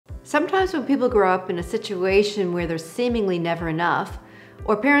Sometimes when people grow up in a situation where there's seemingly never enough,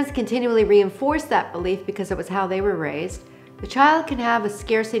 or parents continually reinforce that belief because it was how they were raised, the child can have a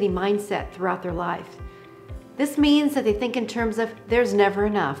scarcity mindset throughout their life. This means that they think in terms of there's never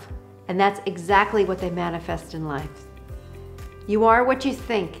enough, and that's exactly what they manifest in life. You are what you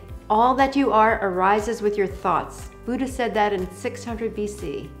think. All that you are arises with your thoughts. Buddha said that in 600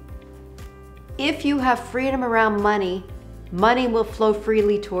 BC. If you have freedom around money, money will flow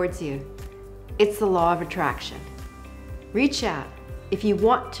freely towards you. It's the law of attraction. Reach out if you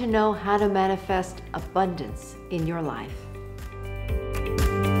want to know how to manifest abundance in your life.